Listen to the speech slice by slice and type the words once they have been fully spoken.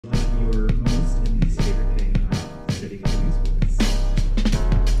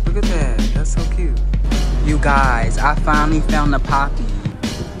Guys, I finally found the poppy.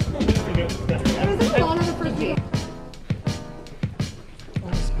 Oh,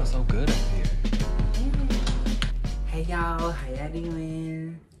 it smells so good up here. Hey y'all, how y'all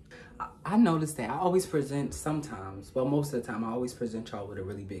doing? I noticed that I always present sometimes, well most of the time I always present y'all with a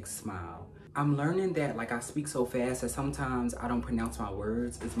really big smile. I'm learning that like I speak so fast that sometimes I don't pronounce my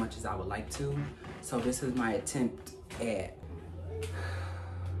words as much as I would like to. So this is my attempt at...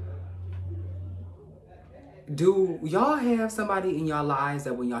 Do y'all have somebody in y'all lives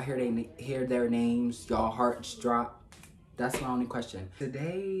that when y'all hear their names, y'all hearts drop? That's my only question.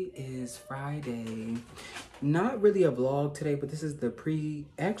 Today is Friday. Not really a vlog today, but this is the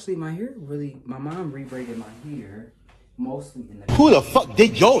actually my hair my mom re-braided my hair. Mostly in the... Who the fuck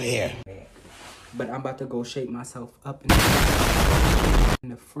did your hair? But I'm about to go shape myself up in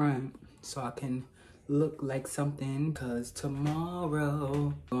the front so I can look like something. Cause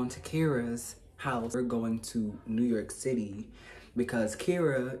tomorrow, going to Kira's house. We're going to New York City because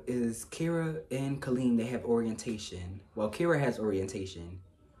Kira and Kaleem, they have orientation. Well, Kira has orientation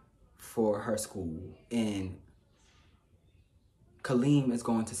for her school and Kaleem is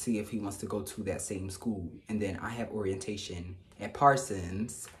going to see if he wants to go to that same school. And then I have orientation at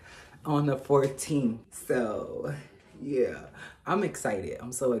Parsons on the 14th. So yeah, I'm excited.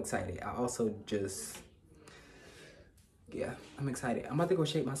 I'm so excited. I also just... yeah, I'm excited. I'm about to go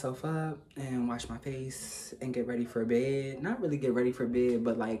shape myself up and wash my face and get ready for bed. Not really get ready for bed,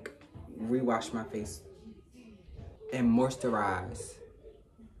 but like rewash my face and moisturize.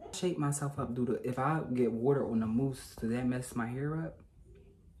 Shape myself up. If I get water on the mousse, does that mess my hair up?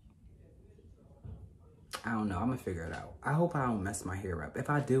 I don't know. I'm gonna figure it out. I hope I don't mess my hair up. If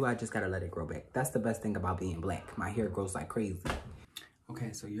I do, I just gotta let it grow back. That's the best thing about being black. My hair grows like crazy.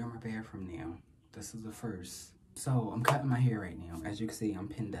 Okay, so you're in my bathroom now. This is the first. So I'm cutting my hair right now. As you can see, I'm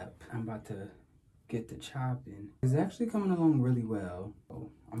pinned up. I'm about to get the chopping. It's actually coming along really well.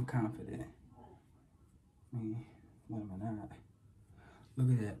 So I'm confident. What am I not? Look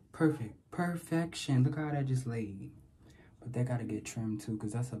at that. Perfection. Look how that just laid. But that gotta get trimmed too,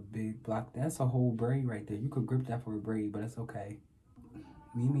 because that's a big block. That's a whole braid right there. You could grip that for a braid, but it's okay.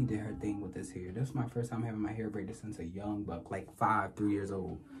 Mimi did her thing with this hair. This is my first time having my hair braided since a young buck, like 3 years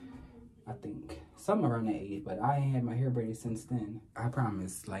old. I think something around that age, but I ain't had my hair braided since then. I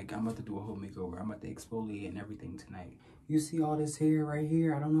promise, like I'm about to do a whole makeover. I'm about to exfoliate and everything tonight. You see all this hair right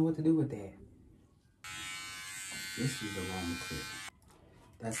here? I don't know what to do with that. This is the wrong clip.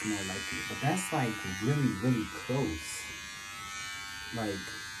 That's more like it, but that's like really, really close. Like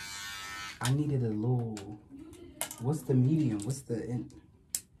I needed a little, what's the medium? What's the end?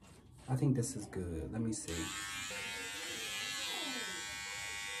 I think this is good. Let me see.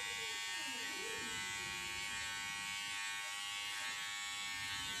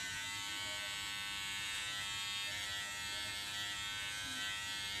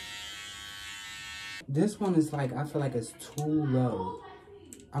 This one is like, I feel like it's too low.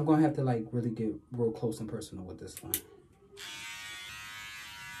 I'm gonna have to like really get real close and personal with this one.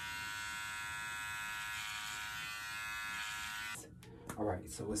 All right,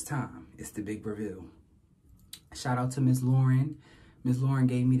 so it's time. It's the big reveal. Shout out to Miss Lauren. Miss Lauren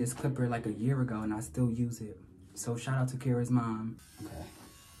gave me this clipper like a year ago and I still use it. So shout out to Kara's mom. Okay.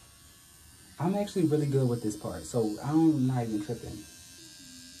 I'm actually really good with this part, so I'm not even tripping.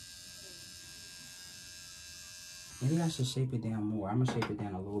 Maybe I should shape it down more. I'm gonna shape it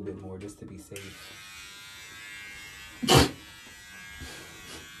down a little bit more just to be safe.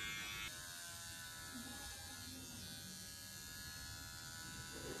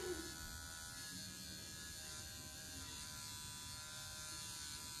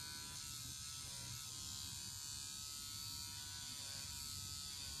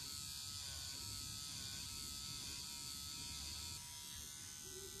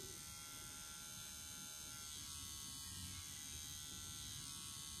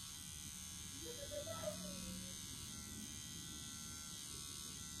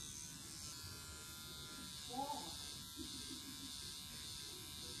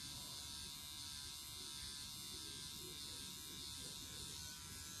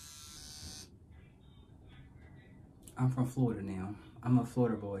 I'm from Florida now. I'm a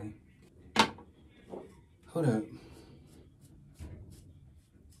Florida boy. Hold up.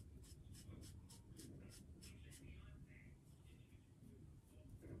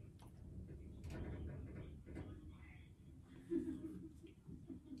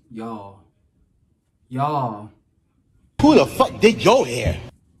 Y'all. Who the fuck did your hair?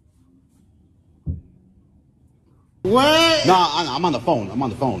 What? Nah, I'm on the phone. I'm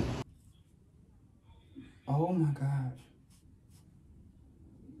on the phone. Oh my gosh.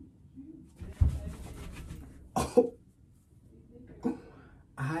 Oh,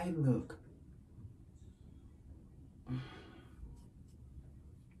 I look.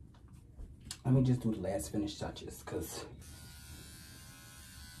 Let me just do the last finished touches, cause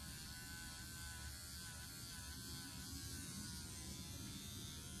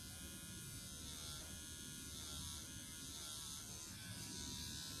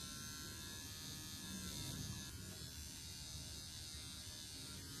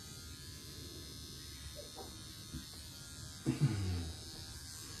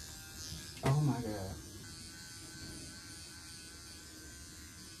oh my God.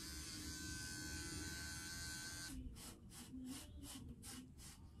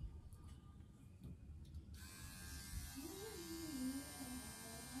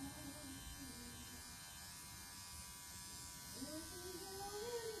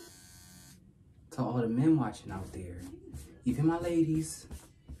 To all the men watching out there, even my ladies,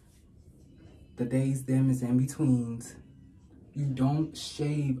 the days, thems, and betweens, you don't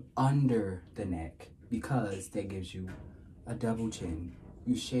shave under the neck because that gives you a double chin.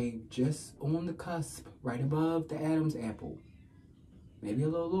 You shave just on the cusp, right above the Adam's apple. Maybe a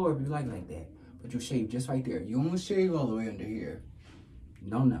little lower if you like that. But you shave just right there. You don't shave all the way under here.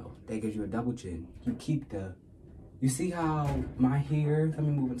 No. That gives you a double chin. You keep the... You see how my hair... Let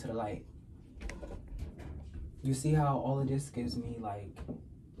me move into the light. You see how all of this gives me like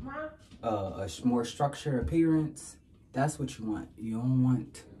a more structured appearance? That's what you want. You don't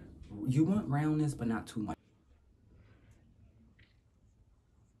want... You want roundness, but not too much.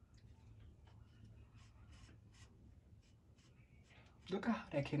 Look at how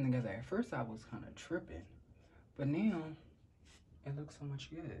that came together. At first I was kind of tripping, but now it looks so much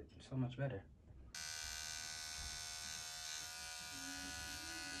good, so much better.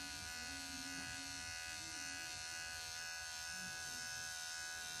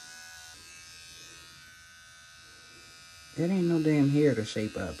 It ain't no damn hair to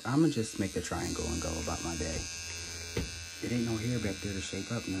shape up. I'ma just make a triangle and go about my day. It ain't no hair back there to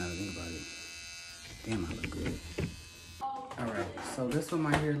shape up now that I think about it. Damn, I look good. Alright, so this what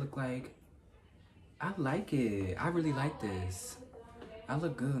my hair look like. I like it. I really like this. I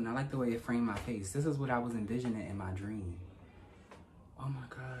look good and I like the way it framed my face. This is what I was envisioning in my dream. Oh my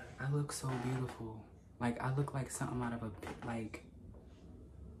God, I look so beautiful. Like, I look like something out of a, like,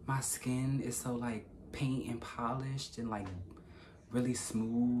 my skin is so like paint and polished and like really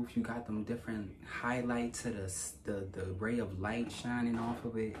smooth. You got them different highlights to the ray of light shining off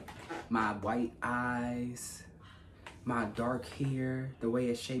of it. My white eyes, my dark hair, the way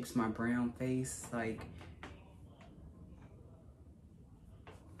it shapes my brown face. Like,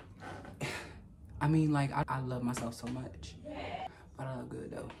 I mean, like, I love myself so much. But I look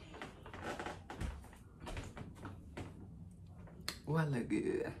good though. Oh, I look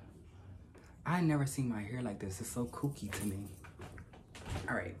good. I never seen my hair like this. It's so kooky to me.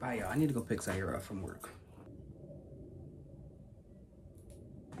 All right, bye y'all. I need to go pick Zaire up from work.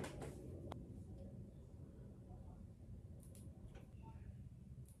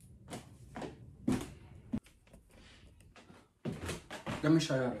 Let me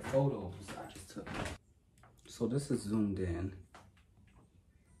show y'all the photos I just took. So this is zoomed in.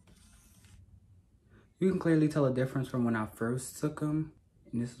 You can clearly tell a difference from when I first took them.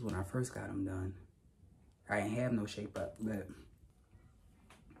 And this is when I first got them done. I ain't have no shape up, but.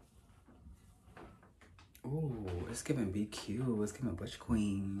 Ooh, it's giving BQ. It's giving Butch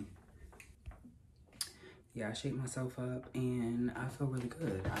Queen. Yeah, I shaped myself up and I feel really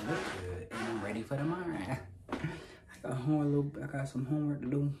good. I look good and I'm ready for tomorrow. I got some homework to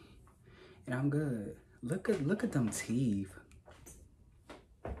do and I'm good. Look at them teeth.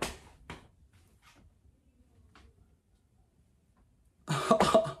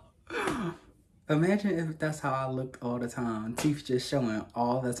 Imagine if that's how I looked all the time. Teeth just showing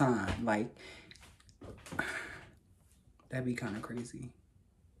all the time. Like, that'd be kind of crazy.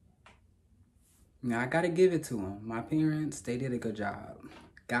 Now, I gotta give it to them. My parents, they did a good job.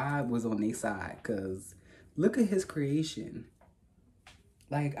 God was on their side, because look at his creation.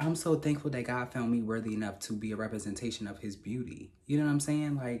 Like, I'm so thankful that God found me worthy enough to be a representation of his beauty. You know what I'm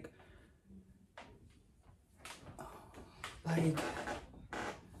saying? Like,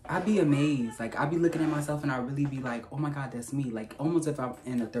 I'd be amazed. Like, I'd be looking at myself and I'd really be like, oh my God, that's me. Like, almost if I'm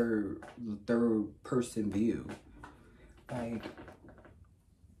in a third person view. Like,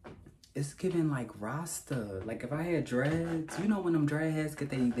 it's giving like Rasta. Like, if I had dreads, you know when them dreads get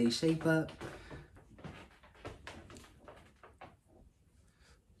they shape up?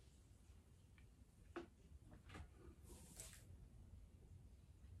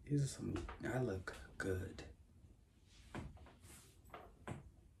 These are some, I look good.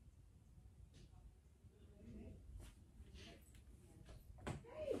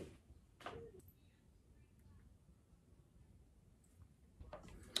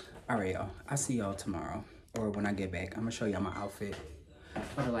 All right, y'all. I'll see y'all tomorrow. Or when I get back. I'm going to show y'all my outfit.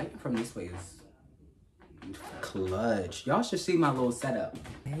 But the lighting from this way is clutch. Y'all should see my little setup.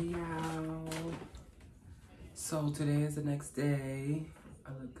 Hey, y'all. So today is the next day. I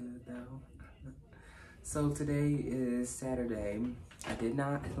look good, though. So today is Saturday. I did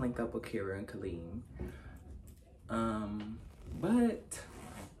not link up with Kira and Kaleem. But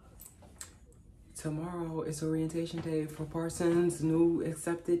tomorrow is orientation day for Parsons new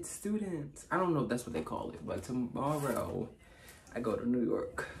accepted students. I don't know if that's what they call it, but tomorrow I go to New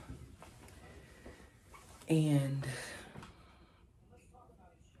York. And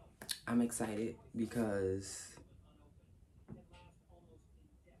I'm excited because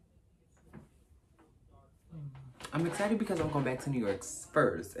I'm going back to New York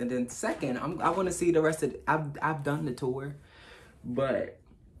first, and then second, I want to see the rest of I've done the tour, but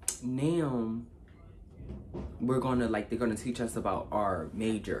now they're gonna teach us about our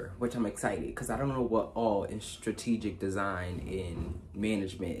major, which I'm excited because I don't know what all in strategic design and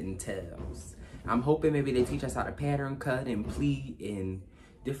management entails. I'm hoping maybe they teach us how to pattern cut and pleat and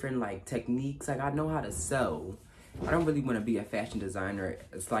different like techniques. Like, I know how to sew. I don't really want to be a fashion designer.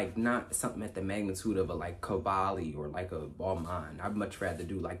 It's like not something at the magnitude of a like Cavalli or like a Balmain. I'd much rather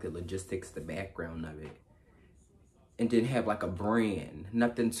do like the logistics, the background of it, and then have like a brand.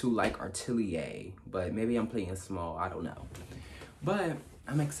 Nothing too like Artelier, but maybe I'm playing small. I don't know. But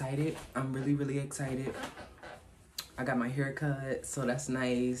I'm excited. I'm really, really excited. I got my hair cut, so that's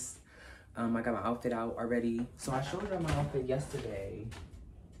nice. I got my outfit out already. So I showed her my outfit yesterday.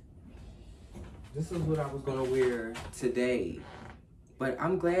 This is what I was gonna wear today, but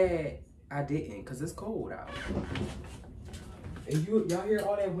I'm glad I didn't, cause it's cold out. And y'all hear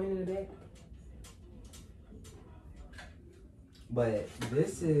all that wind in the back? But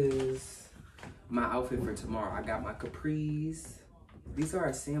this is my outfit for tomorrow. I got my capris. These are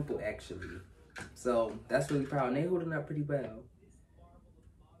a sample actually, so that's really proud. And they holding up pretty well.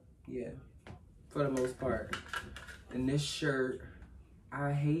 Yeah, for the most part. And this shirt,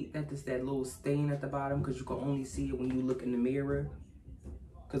 I hate that there's that little stain at the bottom because you can only see it when you look in the mirror.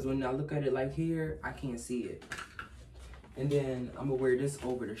 Because when I look at it like here, I can't see it. And then I'm going to wear this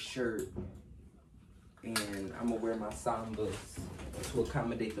over the shirt. And I'm going to wear my sambas to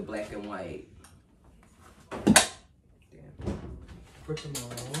accommodate the black and white. Damn. For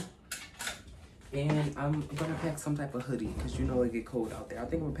tomorrow. And I'm going to pack some type of hoodie because you know it get cold out there. I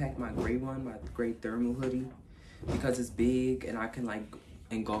think I'm going to pack my gray one, my gray thermal hoodie. Because it's big and I can like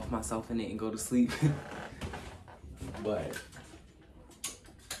engulf myself in it and go to sleep. But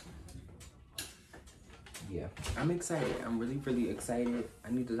yeah, I'm excited. I'm really, really excited. I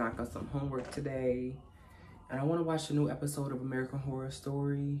need to knock out some homework today. And I want to watch a new episode of American Horror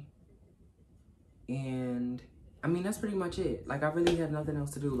Story. And I mean, that's pretty much it. Like, I really have nothing else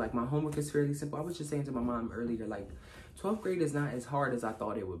to do. Like, my homework is fairly simple. I was just saying to my mom earlier, like, 12th grade is not as hard as I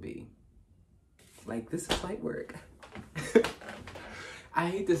thought it would be. Like, this is light work. I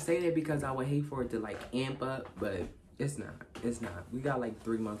hate to say that because I would hate for it to like amp up, but it's not. It's not. We got like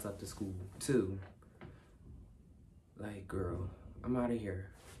 3 months up to school too. Like, girl, I'm out of here.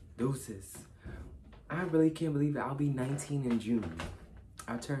 Deuces. I really can't believe it. I'll be 19 in June.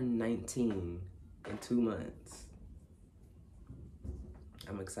 I turn 19 in 2 months.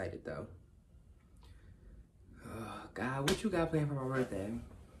 I'm excited though. Oh, God, what you got planned for my birthday?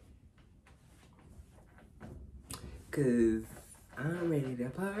 Cause I'm ready to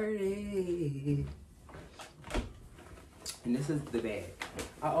party. And this is the bag.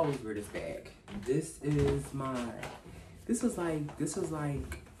 I always wear this bag. This is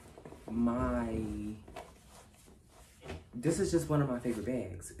just one of my favorite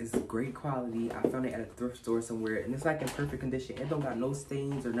bags. It's great quality. I found it at a thrift store somewhere and it's like in perfect condition. It don't got no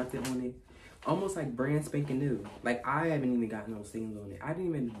stains or nothing on it. Almost like brand spanking new. Like, I haven't even got no stains on it. I didn't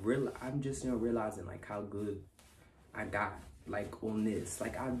even realize, I'm just realizing like how good I got like on this.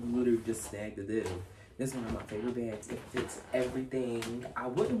 Like, I literally just snagged the deal. This is one of my favorite bags. It fits everything. I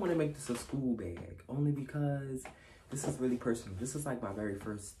wouldn't want to make this a school bag only because this is really personal. This is like my very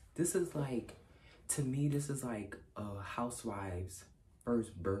first, this is like, to me, this is like a housewife's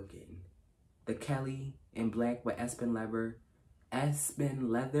first Birkin. The Kelly in black with Aspen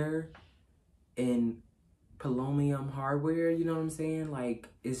leather and Polomium hardware, you know what I'm saying? Like,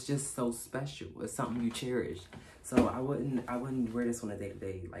 it's just so special. It's something you cherish. So I wouldn't wear this on a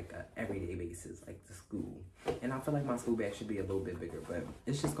day-to-day, like a everyday basis, like to school. And I feel like my school bag should be a little bit bigger, but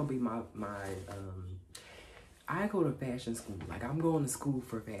it's just gonna be I go to fashion school. Like, I'm going to school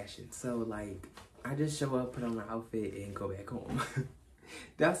for fashion. So like, I just show up, put on an outfit and go back home.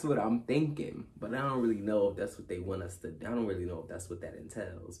 That's what I'm thinking. But I don't really know if that's what they want us to do. I don't really know if that's what that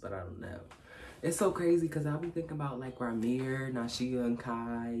entails, but I don't know. It's so crazy because I'll be thinking about like Ramir, Nashia, and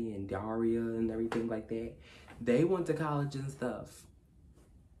Kai, and Daria, and everything like that. They went to college and stuff.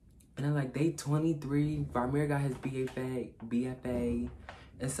 And then like they 23. Ramir got his BFA,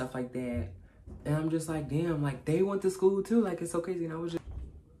 and stuff like that. And I'm just like, damn, like they went to school too. Like it's so crazy. And I was just,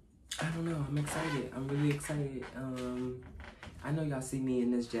 I don't know. I'm excited. I'm really excited. I know y'all see me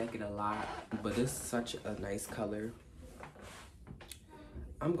in this jacket a lot, but it's such a nice color.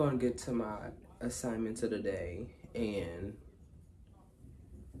 I'm gonna get to my assignments of the day, and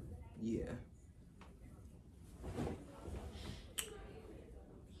yeah.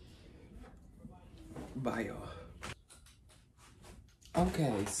 Bye, y'all.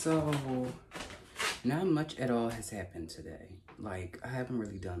 Okay, so not much at all has happened today. Like, I haven't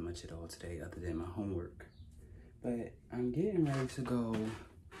really done much at all today other than my homework. But I'm getting ready to go,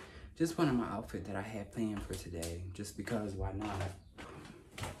 just one of my outfit that I had planned for today, just because why not?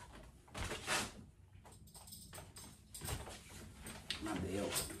 My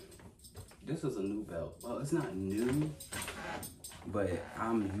belt. This is a new belt. Well, it's not new, but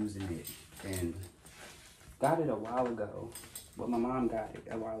I'm using it and got it a while ago. Well, my mom got it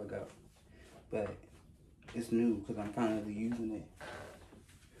a while ago, but it's new because I'm finally using it.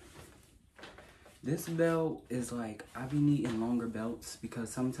 This belt is like, I be needing longer belts because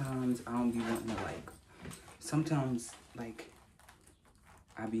sometimes I don't be wanting to like, sometimes like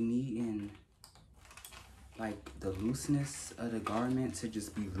I be needing like the looseness of the garment to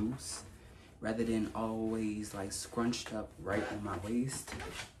just be loose rather than always like scrunched up right on my waist.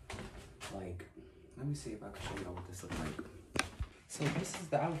 Like, let me see if I can show you what this looks like. So this is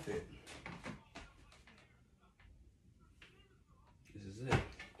the outfit. This is it.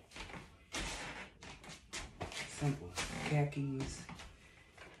 Simple. Khakis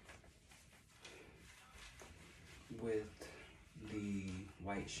with the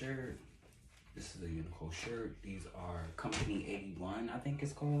white shirt. This is a Uniqlo shirt. These are Company 81, I think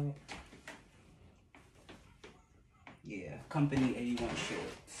it's called. Yeah, Company 81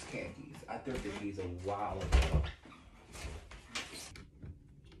 shorts, khakis. I thrifted these a while ago.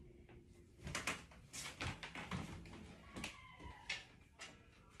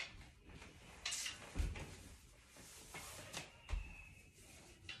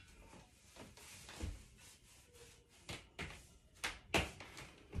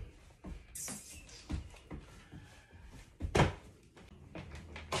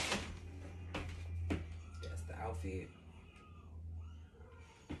 Outfit.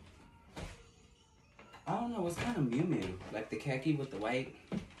 I don't know, it's kind of Mew like the khaki with the white.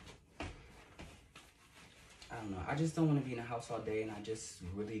 I don't know, I just don't want to be in the house all day, and I just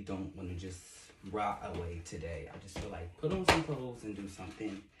really don't want to just rot away today. I just feel like put on some clothes and do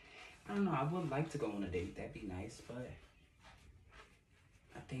something. I don't know, I would like to go on a date, that'd be nice, but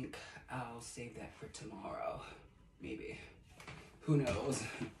I think I'll save that for tomorrow, maybe. Who knows?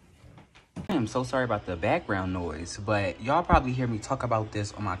 I am so sorry about the background noise, but y'all probably hear me talk about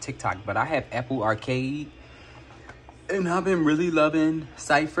this on my TikTok, but I have Apple Arcade, and I've been really loving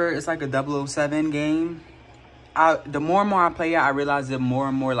Cypher. It's like a 007 game. The more and more I play it, I realize that more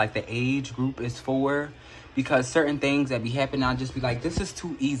and more like the age group is for, because certain things that be happening, I'll just be like, this is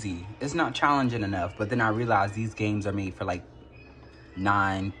too easy. It's not challenging enough. But then I realize these games are made for like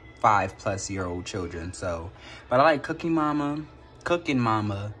 5+ year-old children. So, but I like Cooking Mama,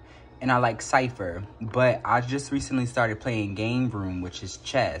 and I like Cypher. But I just recently started playing Game Room, which is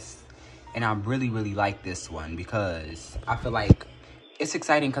chess. And I really, really like this one because I feel like it's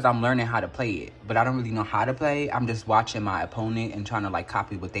exciting because I'm learning how to play it. But I don't really know how to play. I'm just watching my opponent and trying to like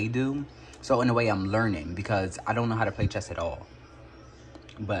copy what they do. So in a way, I'm learning because I don't know how to play chess at all.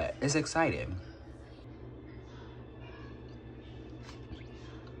 But it's exciting.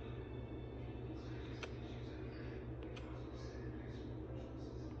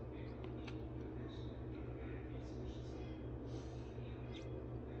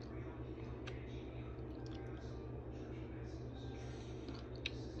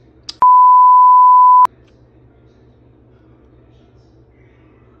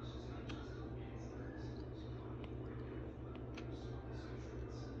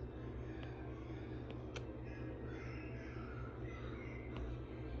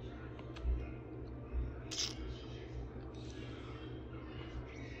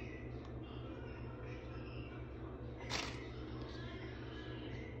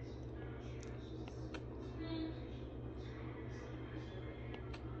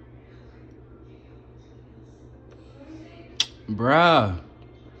 Bruh.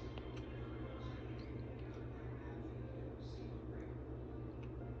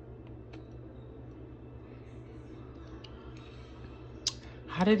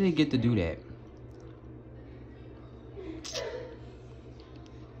 How did they get to do that?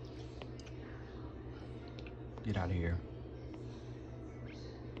 Get out of here.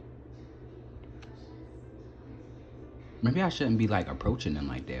 Maybe I shouldn't be like approaching them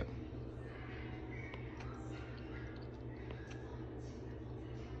like that.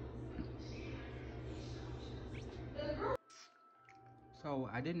 So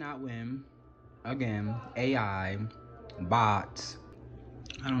I did not win. Again, AI, bots.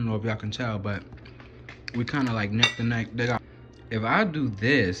 I don't know if y'all can tell, but we kind of like neck to neck. If I do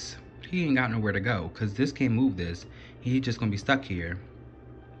this, he ain't got nowhere to go because this can't move this. He's just gonna be stuck here.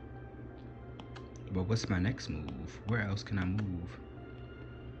 But what's my next move? Where else can I move?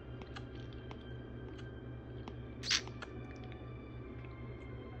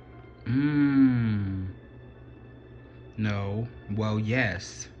 No. Well,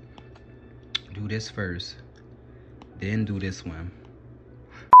 yes. Do this first. Then do this one.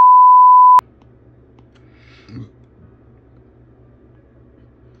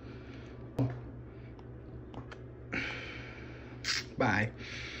 Bye.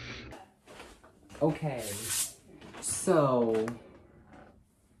 Okay. So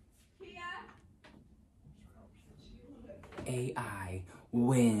AI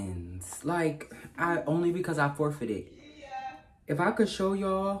wins. Like, only because I forfeited. If I could show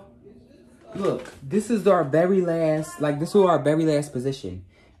y'all, look, this is our very last, like, this was our very last position.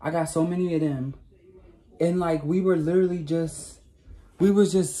 I got so many of them. And, like, we were literally just,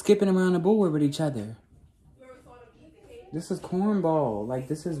 skipping around the board with each other. This is cornball. Like,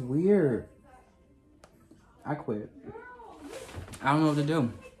 this is weird. I quit. I don't know what to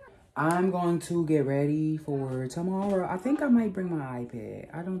do. I'm going to get ready for tomorrow. I think I might bring my iPad.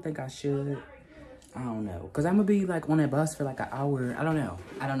 I don't think I should. I don't know. Because I'm going to be, like, on a bus for, like, an hour. I don't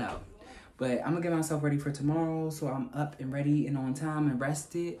know. But I'm going to get myself ready for tomorrow. So I'm up and ready and on time and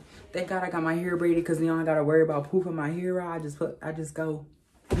rested. Thank God I got my hair braided because now I got to worry about poofing my hair out. I just go.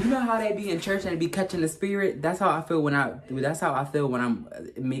 You know how they be in church and they be catching the spirit? That's how I feel when I'm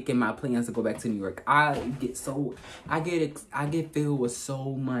making my plans to go back to New York. I get filled with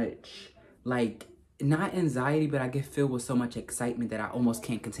so much, like, not anxiety, but I get filled with so much excitement that I almost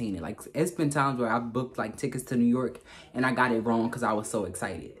can't contain it. Like, it's been times where I've booked, like, tickets to New York and I got it wrong because I was so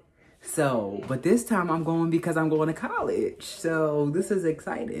excited. So, but this time I'm going because I'm going to college. So, this is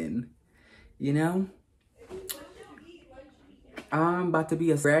exciting, you know? I'm about to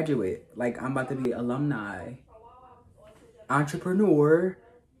be a graduate. Like, I'm about to be alumni, entrepreneur,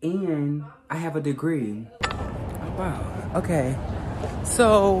 and I have a degree. Oh, wow. Okay.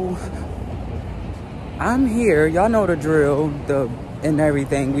 So, I'm here. Y'all know the drill, and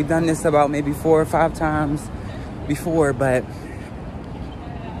everything. We've done this about maybe 4 or 5 times before, but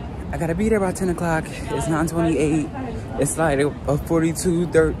I gotta be there by 10 o'clock. It's 9:28. It's like a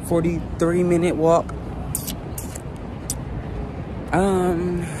 43 minute walk.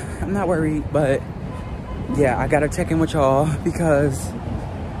 I'm not worried, but yeah, I gotta check in with y'all because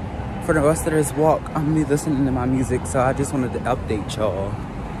for the rest of this walk, I'm gonna be listening to my music, so I just wanted to update y'all.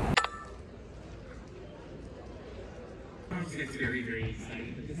 It's very, very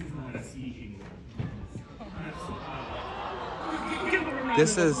exciting, but this is not a speaking role. It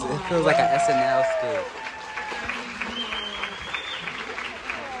feels like an SNL skit.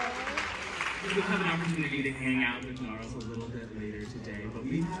 We'll have an opportunity to hang out with Gnarls a little bit later today, but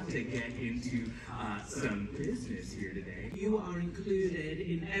we have to get into some business here today. You are included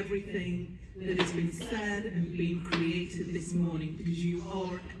in everything that has been said and been created this morning because you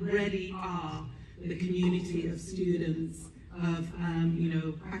already are the community of students of,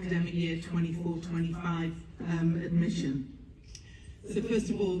 academic year 24-25 admission. So first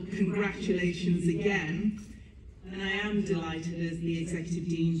of all, congratulations again. And I am delighted as the Executive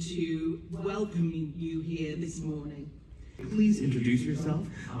Dean to welcome you here this morning. Please introduce yourself,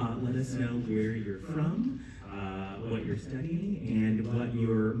 let us know where you're from, what you're studying, and what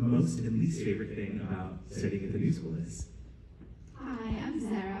your most and least favorite thing about studying at the New School is. Hi, I'm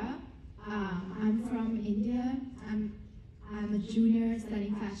Sarah. I'm from India. I'm a junior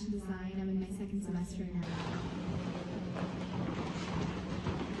studying fashion design. I'm in my 2nd semester now.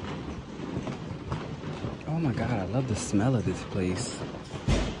 Oh my God, I love the smell of this place.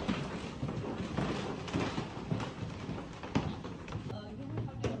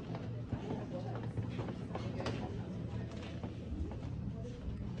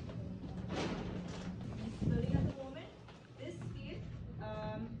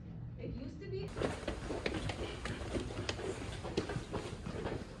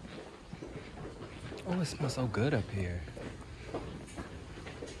 Oh, it smells so good up here.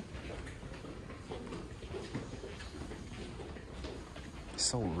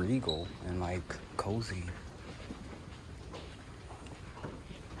 So regal and like cozy.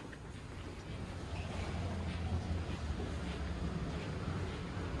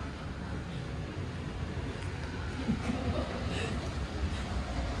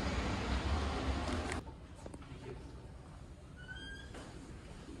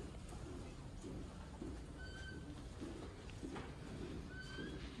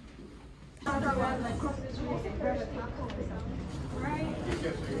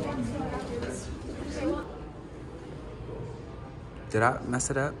 Did I mess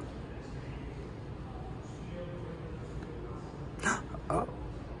it up? Oh.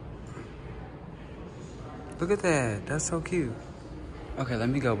 Look at that. That's so cute. Okay, let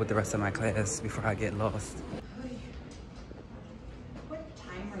me go with the rest of my class before I get lost.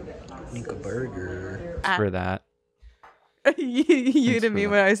 Make a burger. For that. you to me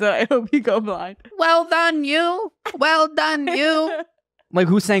when I said, I hope you go blind. Well done, you. Well done, you. Like,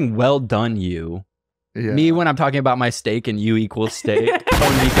 who's saying, well done, you? Yeah. Me when I'm talking about my steak and you equals steak.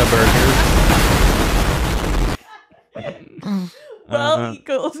 Onika burger. Well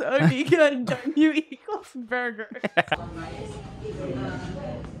equals Onika and done you equals burger.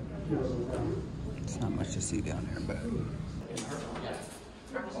 It's not much to see down there, but...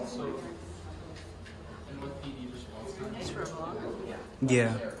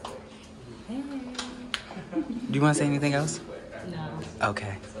 Yeah. Do you want to say anything else? No.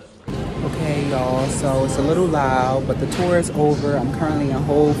 Okay. Okay, y'all, so it's a little loud, but the tour is over. I'm currently in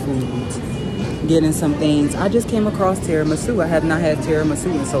Whole Foods getting some things. I just came across tiramisu. I have not had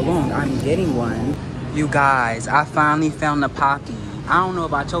tiramisu in so long. I'm getting one. You guys, I finally found the poppy. I don't know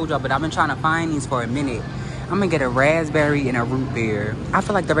if I told y'all, but I've been trying to find these for a minute. I'm gonna get a raspberry and a root beer. I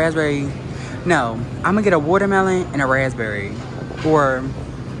feel like the raspberry, no, I'm gonna get a watermelon and a raspberry. Or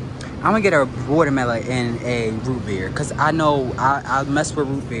I'm gonna get a watermelon and a root beer, because I know I mess with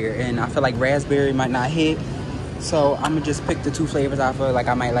root beer and I feel like raspberry might not hit. So I'm gonna just pick the two flavors I feel like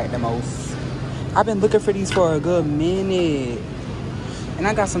I might like the most. I've been looking for these for a good minute. And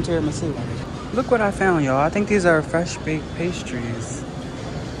I got some tiramisu. Look what I found, y'all. I think these are fresh baked pastries.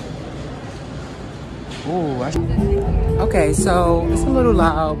 Ooh, okay, so it's a little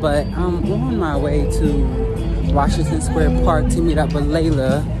loud, but I'm on my way to Washington Square Park to meet up with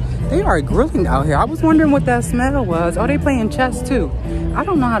Layla. They are grilling out here. I was wondering what that smell was. Oh, they playing chess too. I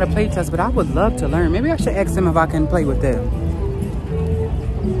don't know how to play chess, but I would love to learn. Maybe I should ask them if I can play with them.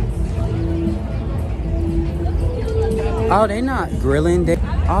 Oh, they not grilling.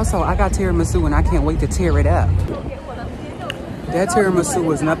 Also, I got tiramisu and I can't wait to tear it up. That tiramisu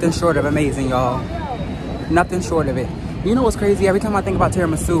was nothing short of amazing, y'all. Nothing short of it. You know what's crazy? Every time I think about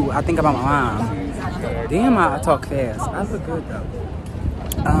tiramisu, I think about my mom. Damn, I talk fast. I look good though.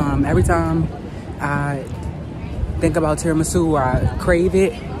 Every time I think about tiramisu or I crave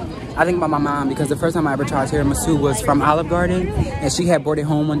it, I think about my mom, because the first time I ever tried tiramisu was from Olive Garden, and she had brought it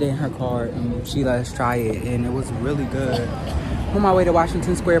home one day in her car and she let us try it, and it was really good. On my way to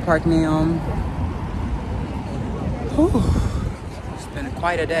Washington Square Park now. Whew. It's been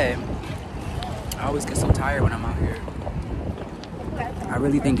quite a day. I always get so tired when I'm out here. I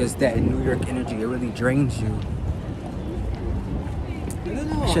really think it's that New York energy. It really drains you.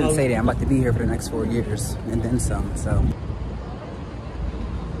 I shouldn't say that. I'm about to be here for the next 4 years and then some, so.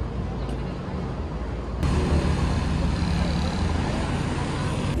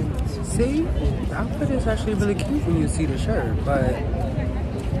 See, the outfit is actually really cute when you see the shirt, but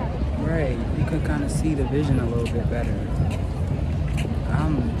right, you can kind of see the vision a little bit better.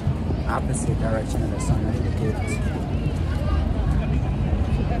 I'm opposite direction of the sun. I need the kids.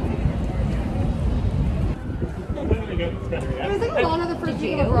 It was like Lana the first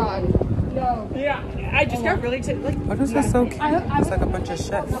week abroad. No. Yeah, I just got really excited. Like, oh, this is so cute. It's like a bunch of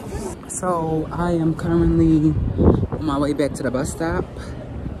chefs. So I am currently on my way back to the bus stop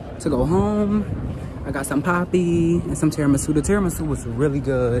to go home. I got some poppy and some tiramisu. The tiramisu was really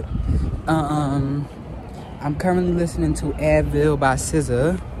good. I'm currently listening to Advil by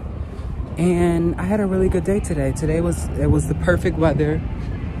SZA, and I had a really good day today. It was the perfect weather.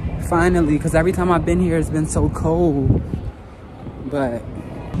 Finally, because every time I've been here, it's been so cold. But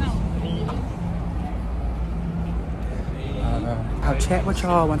I'll chat with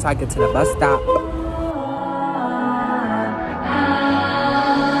y'all once I get to the bus stop.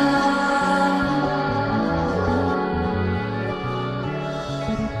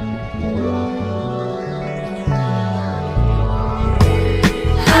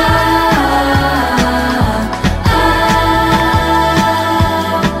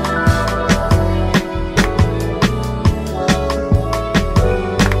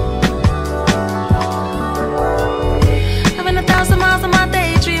 Having 1,000 miles on my day.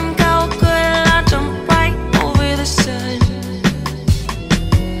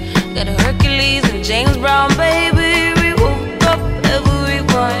 brown baby, we woke up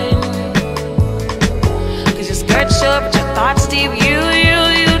everyone. Cause your skirt short, but your thoughts deep. You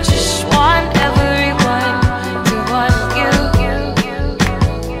just want everyone to want you.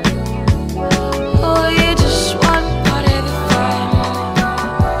 Oh, you just want part of the fun.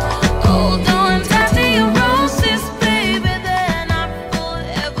 Hold on tight to your roses, baby, then I'm for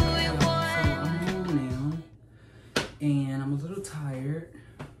everyone. So I'm home now, and I'm a little tired,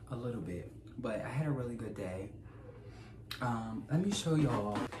 a little bit, but I had a really good day. Let me show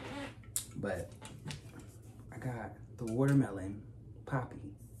y'all, but I got the watermelon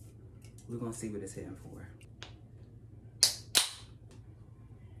poppy. We're gonna see what it's hitting for.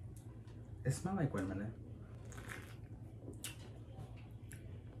 It smells like watermelon.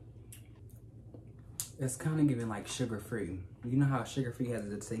 It's kind of giving like sugar-free. You know how sugar-free has a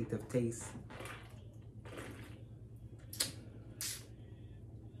distinctive taste?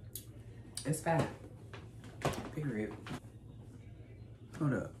 It's fat. Period.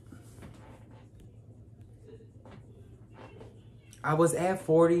 Hold up. I was at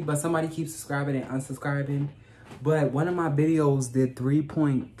 40, but somebody keeps subscribing and unsubscribing. But one of my videos did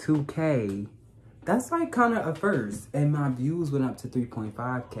 3.2K. That's like kind of a first. And my views went up to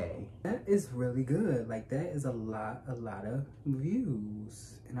 3.5K. That is really good. Like that is a lot of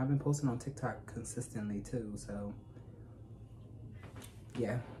views. And I've been posting on TikTok consistently too, so.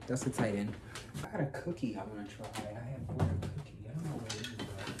 Yeah, that's exciting. I got a cookie I want to try. I have ordered a cookie. I don't know what it is though.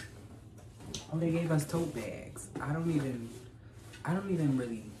 Oh, they gave us tote bags. I don't even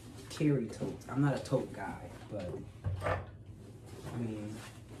really carry totes. I'm not a tote guy, but I mean,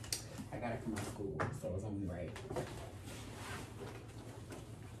 I got it from my school, so it's only right.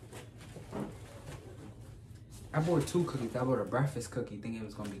 I bought 2 cookies. I bought a breakfast cookie thinking it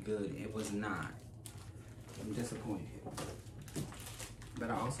was gonna be good. It was not. I'm disappointed. But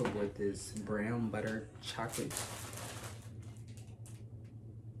I also bought this brown butter chocolate.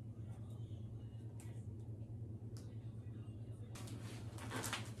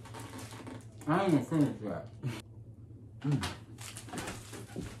 I ain't even finished that.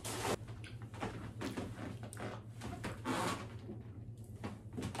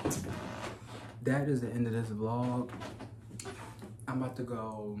 That is the end of this vlog. I'm about to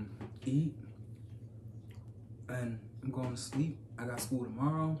go eat. And I'm going to sleep. I got school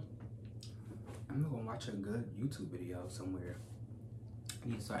tomorrow. I'm gonna watch a good YouTube video somewhere. I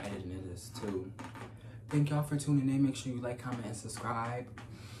need to start editing this too. Thank y'all for tuning in. Make sure you like, comment, and subscribe.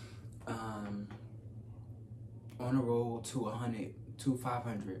 On a roll to 100, to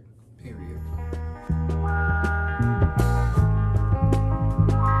 500, period.